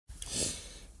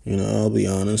I'll be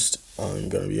honest. I'm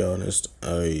gonna be honest.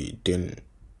 I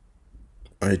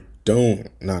don't,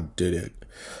 not didn't.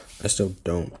 I still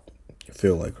don't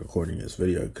feel like recording this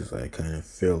video because I kind of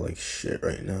feel like shit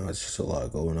right now. It's just a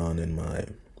lot going on in my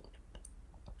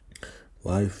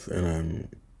life,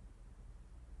 and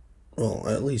well,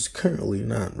 at least currently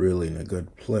not really in a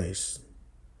good place,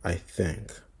 I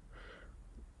think.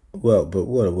 Well, but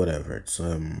whatever.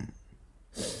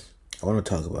 I want to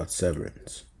talk about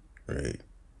Severance, right?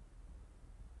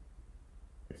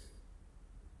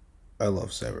 I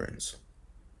love Severance.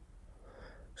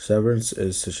 Severance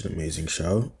is such an amazing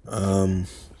show.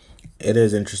 It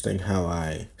is interesting how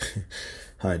I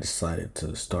how I decided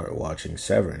to start watching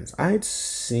Severance. I'd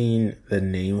seen the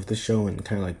name of the show and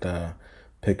kind of like the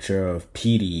picture of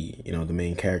Petey, the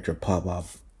main character, pop up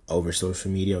over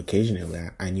social media occasionally.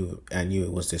 I knew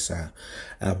it was this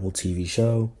Apple TV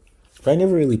show, but I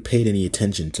never really paid any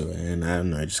attention to it, and I don't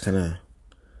know. I just kind of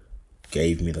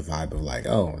gave me the vibe of like,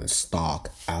 oh, the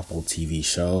stock Apple TV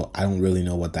show. I don't really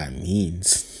know what that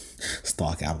means,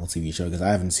 stock Apple TV show, because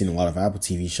I haven't seen a lot of Apple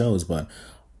TV shows, but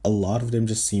a lot of them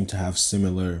just seem to have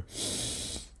similar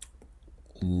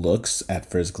looks at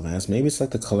first glance. Maybe it's like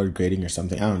the color grading or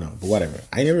something. I don't know, but whatever.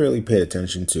 I never really paid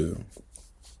attention to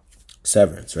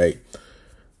Severance, right?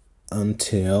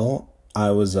 Until I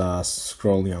was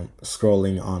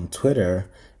scrolling on Twitter,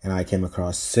 and I came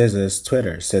across SZA's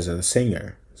Twitter, SZA the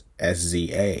singer.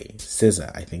 SZA,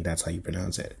 SZA, I think that's how you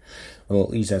pronounce it. Well,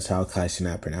 at least that's how Kai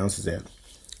Cenat pronounces it.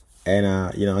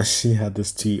 And she had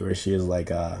this tweet where she was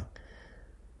like,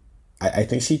 I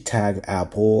think she tagged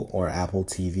Apple or Apple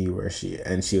TV, where she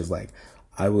was like,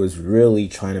 I was really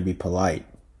trying to be polite,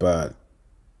 but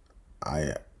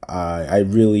I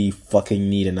really fucking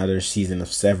need another season of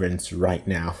Severance right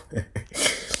now.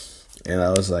 And I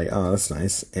was like, oh, that's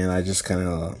nice. And I just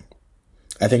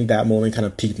I think that moment kind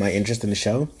of piqued my interest in the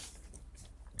show.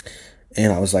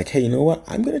 And I was like, hey, you know what?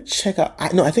 I'm going to check out.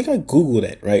 I think I Googled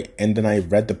it, right? And then I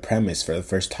read the premise for the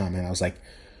first time. And I was like,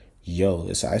 yo,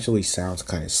 this actually sounds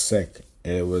kind of sick.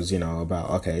 It was, about,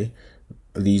 okay,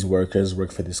 these workers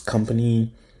work for this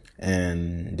company,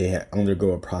 and they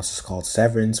undergo a process called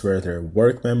severance, where their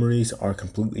work memories are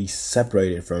completely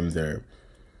separated from their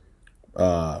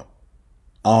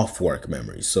off work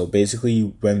memories. So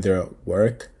basically, when they're at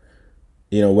work,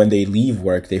 when they leave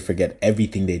work, they forget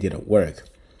everything they did at work.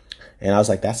 And I was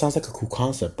like, that sounds like a cool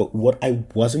concept. But what I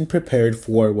wasn't prepared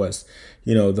for was,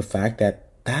 the fact that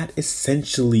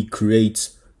essentially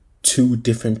creates two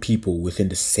different people within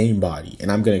the same body.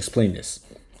 And I'm going to explain this.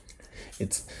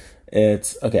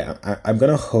 It's okay. I'm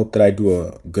going to hope that I do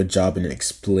a good job in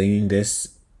explaining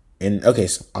this. And okay,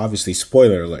 so obviously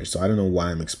spoiler alert. So I don't know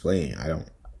why I'm explaining.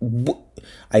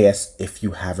 I guess if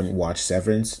you haven't watched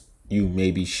Severance, you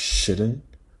maybe shouldn't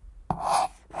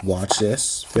watch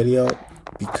this video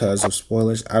because of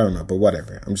spoilers. I don't know, but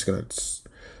whatever. I'm just gonna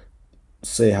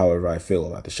say however I feel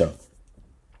about the show.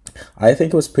 I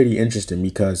think it was pretty interesting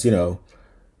because,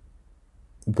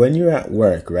 when you're at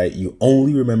work, right, you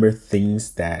only remember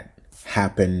things that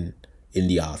happen in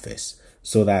the office.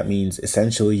 So that means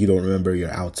essentially you don't remember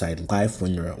your outside life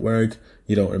when you're at work.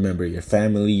 You don't remember your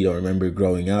family. You don't remember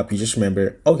growing up. You just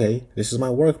remember, okay, this is my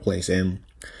workplace. And,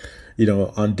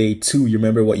 on day 2, you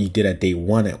remember what you did at day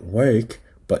 1 at work,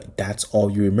 but that's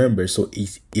all you remember. So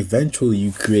eventually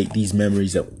you create these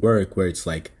memories at work where it's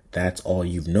like, that's all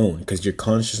you've known, because your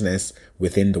consciousness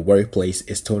within the workplace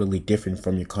is totally different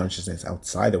from your consciousness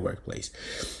outside the workplace.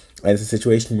 And it's a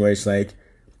situation where it's like,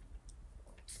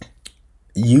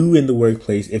 you in the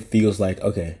workplace, it feels like,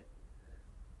 okay,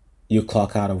 you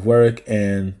clock out of work,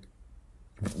 and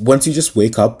once you just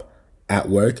wake up at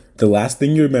work, the last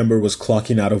thing you remember was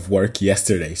clocking out of work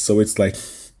yesterday. So it's like,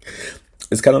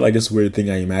 it's kind of like this weird thing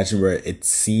I imagine where it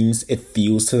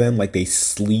feels to them like they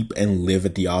sleep and live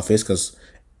at the office, because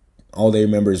all they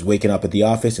remember is waking up at the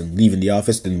office and leaving the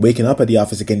office, then waking up at the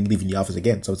office again, leaving the office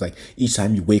again. So it's like each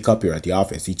time you wake up, you're at the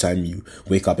office. Each time you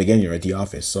wake up again, you're at the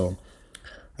office. So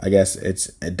I guess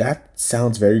that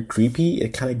sounds very creepy.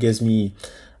 It kind of gives me,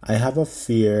 I have a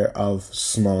fear of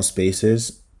small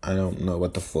spaces. I don't know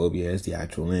what the phobia is, the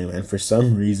actual name. And for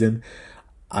some reason,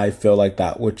 I feel like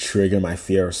that would trigger my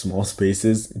fear of small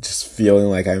spaces. Just feeling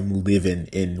like I'm living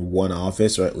in one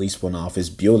office, or at least one office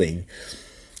building.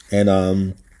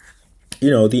 And,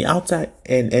 the outside,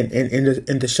 and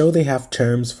in the show, they have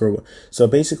terms for, so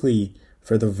basically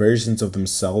for the versions of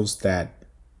themselves the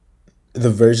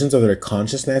versions of their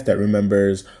consciousness that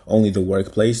remembers only the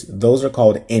workplace, those are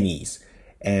called innies.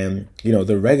 And,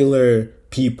 the regular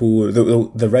people,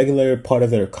 the regular part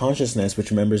of their consciousness, which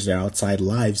remembers their outside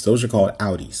lives, those are called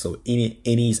outies. So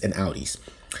innies and outies.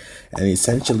 And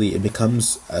essentially it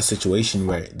becomes a situation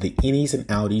where the innies and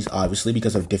outies, obviously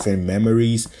because of different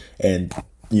memories and,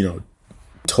 you know,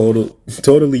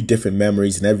 totally different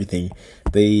memories and everything,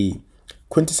 they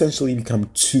quintessentially become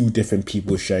two different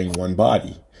people sharing one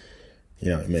body.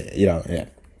 Yeah.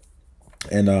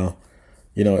 And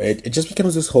it just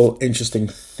becomes this whole interesting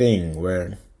thing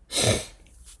where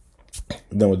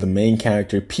the main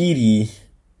character Petey,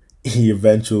 he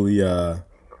eventually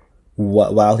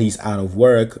while he's out of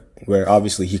work, where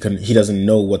obviously he doesn't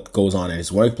know what goes on in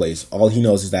his workplace. All he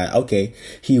knows is that, okay,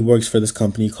 he works for this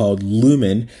company called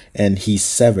Lumen and he's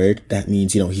severed. That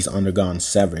means, he's undergone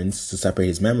severance to separate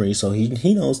his memory. So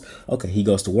he knows, okay, he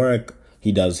goes to work,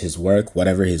 he does his work,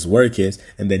 whatever his work is,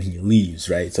 and then he leaves,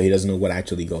 right? So he doesn't know what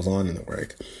actually goes on in the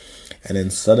work. And then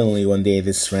suddenly one day,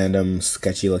 this random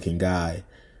sketchy looking guy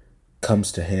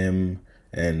comes to him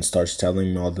and starts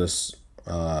telling him all this,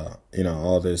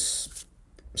 all this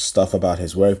stuff about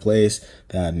his workplace,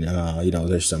 that,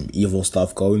 there's some evil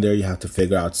stuff going there. You have to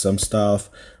figure out some stuff,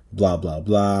 blah, blah,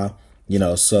 blah.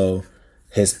 So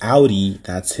his outie,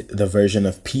 that's the version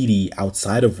of Petey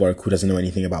outside of work, who doesn't know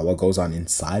anything about what goes on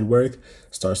inside work,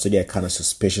 starts to get kind of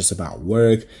suspicious about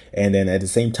work. And then at the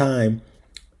same time,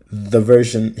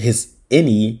 his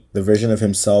innie, the version of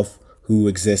himself who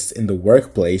exists in the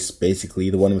workplace, basically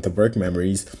the one with the work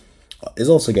memories, is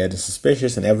also getting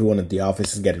suspicious, and everyone at the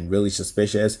office is getting really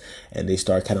suspicious, and they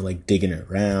start kind of like digging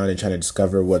around and trying to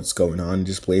discover what's going on in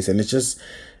this place. And it's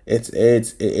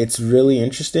really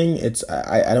interesting.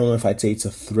 I don't know if I'd say it's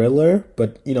a thriller,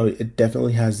 but it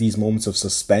definitely has these moments of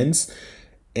suspense.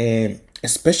 And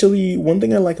especially one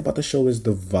thing I like about the show is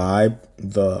the vibe,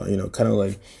 kind of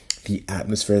like the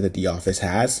atmosphere that the office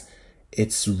has.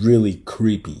 It's really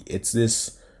creepy. It's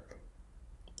this,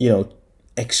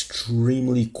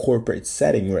 extremely corporate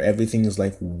setting where everything is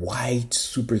like white,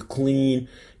 super clean.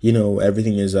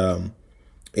 Everything is it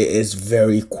is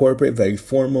very corporate, very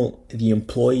formal. The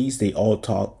employees, they all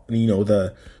talk,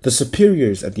 the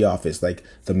superiors at the office, like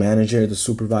the manager, the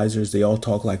supervisors, they all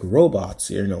talk like robots.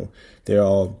 They're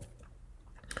all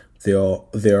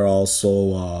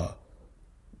so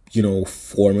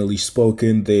formally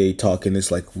spoken. They talk in this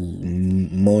like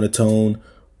monotone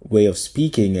way of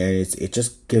speaking, and it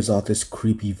just gives off this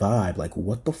creepy vibe. Like,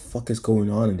 what the fuck is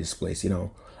going on in this place? I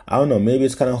don't know, maybe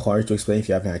it's kind of hard to explain if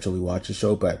you haven't actually watched the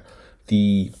show, but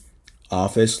the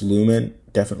Office Lumen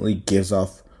definitely gives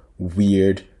off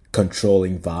weird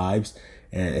controlling vibes.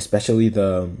 And especially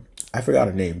I forgot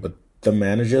her name, but the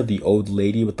manager, the old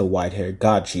lady with the white hair,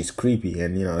 god, she's creepy.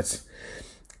 And it's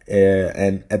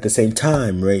and at the same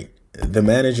time, right, the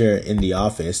manager in the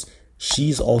office,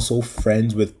 she's also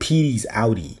friends with Petey's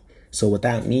outie. So what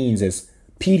that means is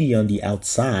Petey on the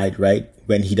outside, right,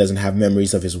 when he doesn't have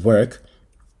memories of his work,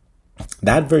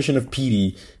 that version of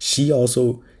Petey, she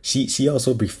also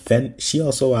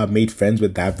made friends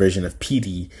with that version of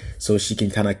Petey, so she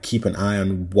can kind of keep an eye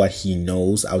on what he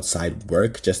knows outside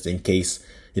work, just in case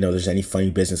there's any funny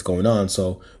business going on.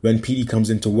 So when Petey comes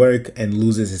into work and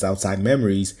loses his outside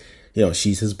memories,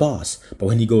 she's his boss. But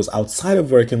when he goes outside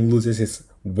of work and loses his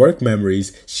work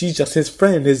memories, she's just his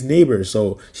friend, his neighbor.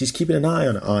 So she's keeping an eye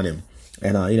on him.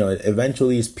 And,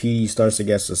 eventually as Petey starts to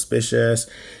get suspicious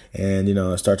and,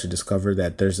 start to discover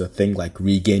that there's a thing like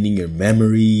regaining your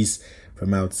memories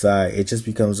from outside, it just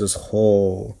becomes this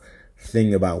whole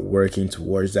thing about working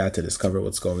towards that to discover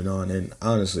what's going on. And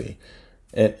honestly,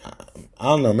 I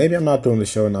don't know, maybe I'm not doing the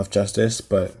show enough justice,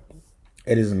 but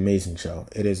it is an amazing show.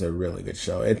 It is a really good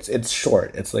show. It's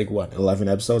short. It's like 11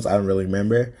 episodes? I don't really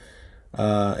remember.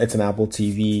 It's an Apple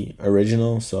TV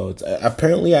original, so it's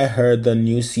apparently, I heard the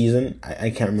new season,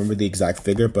 I can't remember the exact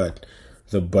figure, but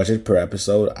the budget per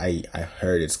episode, I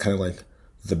heard it's kind of like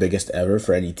the biggest ever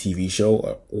for any TV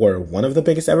show, or one of the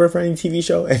biggest ever for any TV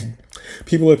show. And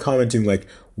people are commenting like,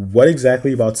 what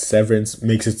exactly about Severance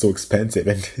makes it so expensive?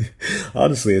 And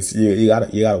honestly, it's you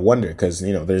gotta wonder, because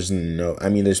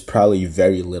there's probably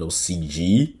very little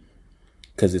CG,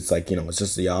 because it's like, it's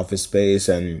just the office space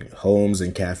and homes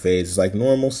and cafes. It's like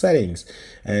normal settings.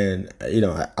 And,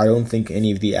 I don't think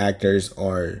any of the actors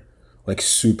are like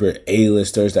super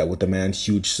A-listers that would demand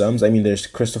huge sums. I mean, there's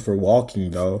Christopher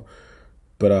Walken though,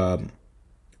 but,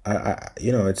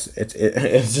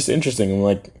 it's just interesting. I'm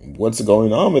like, what's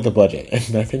going on with the budget?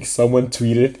 And I think someone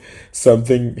tweeted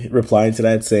something replying to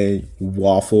that saying,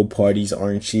 waffle parties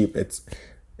aren't cheap. It's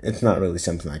not really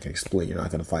something I can explain. You're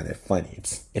not going to find it funny.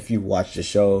 It's, if you watch the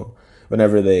show,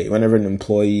 whenever an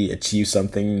employee achieves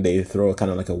something, they throw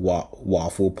kind of like a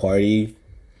waffle party.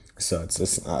 So it's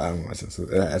just, I don't know,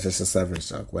 it's just a Severance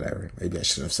joke, whatever. Maybe I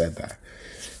shouldn't have said that.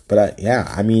 But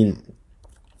I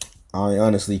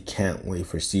honestly can't wait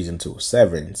for season 2 of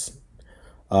Severance.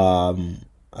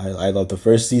 I love the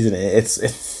first season.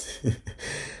 It's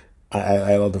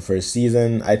I love the first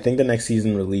season. I think the next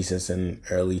season releases in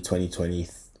early 2020.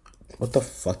 What the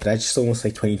fuck? Did I just almost say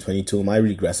 2022? Am I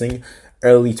regressing?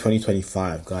 Early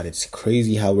 2025. God, it's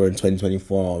crazy how we're in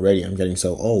 2024 already. I'm getting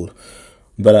so old.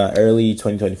 But early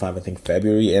 2025, I think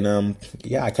February, and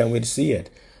yeah, I can't wait to see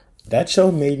it. That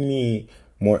show made me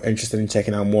more interested in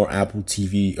checking out more Apple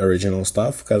TV original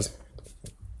stuff because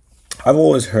I've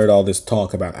always heard all this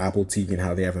talk about Apple TV and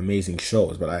how they have amazing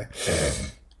shows, but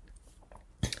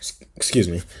excuse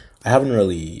me, I haven't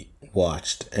really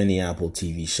watched any Apple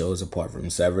TV shows apart from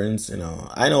Severance.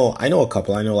 I know a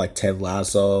couple. I know like Ted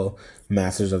Lasso,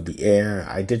 Masters of the Air.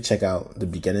 I did check out the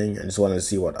beginning. I just wanted to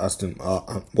see what Austin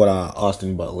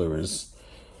Butler is,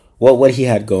 what he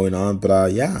had going on.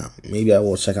 But yeah, maybe I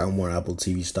will check out more Apple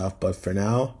TV stuff. But for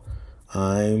now,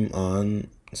 I'm on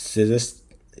SZA.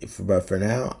 But for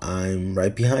now, I'm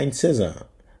right behind SZA.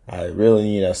 I really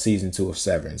need a season 2 of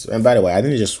Severance. And by the way, I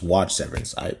didn't just watch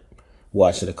Severance. I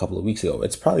watched it a couple of weeks ago.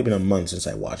 It's probably been a month since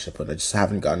I watched it, but I just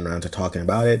haven't gotten around to talking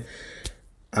about it.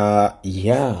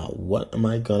 Yeah, what am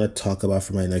I gonna talk about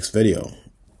for my next video?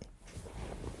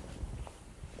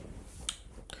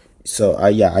 So,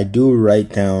 yeah, I do write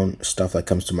down stuff that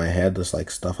comes to my head, just like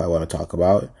stuff I want to talk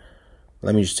about.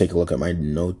 Let me just take a look at my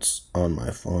notes on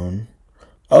my phone.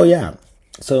 Oh, yeah.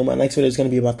 So my next video is going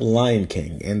to be about The Lion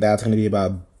King, and that's going to be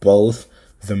about both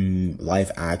the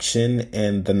live action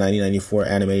and the 1994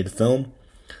 animated film.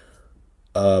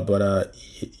 But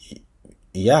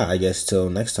yeah, I guess till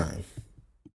next time.